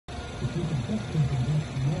As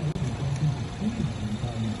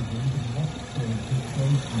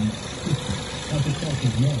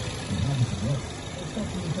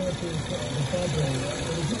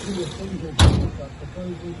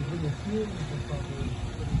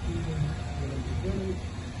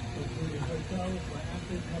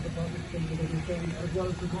well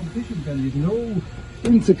as the competition venues, and all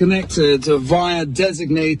interconnected via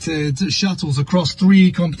designated shuttles across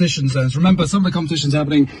 3 competition zones. Remember, some of the competitions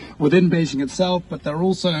happening within Beijing itself, but there are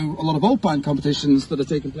also a lot of alpine competitions that are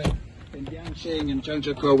taking place in Jiangxing and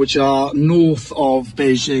Zhengzhou, which are north of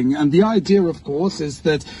Beijing. And the idea, of course, is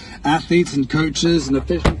that athletes and coaches and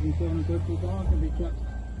officials and so on and so forth are going to be kept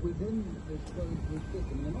within this closed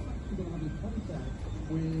system. They're not actually going to have any contact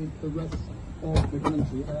with the rest of the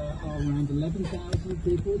country. There are around 11,000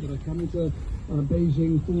 people that are coming to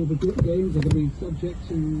Beijing for the games. They're going to be subject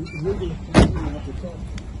to rigorous testing at the top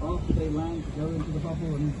after they land to go into the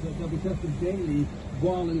bubble, and they'll be tested daily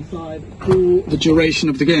while inside for the duration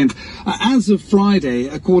of the games. As of Friday,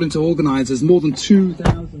 according to organisers, more than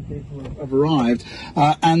 2,000 people have arrived,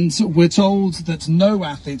 and we're told that no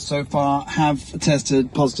athletes so far have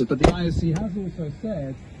tested positive. But the IOC has also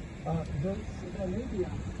said that there may be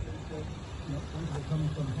athletes that coming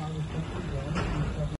from high-risk countries.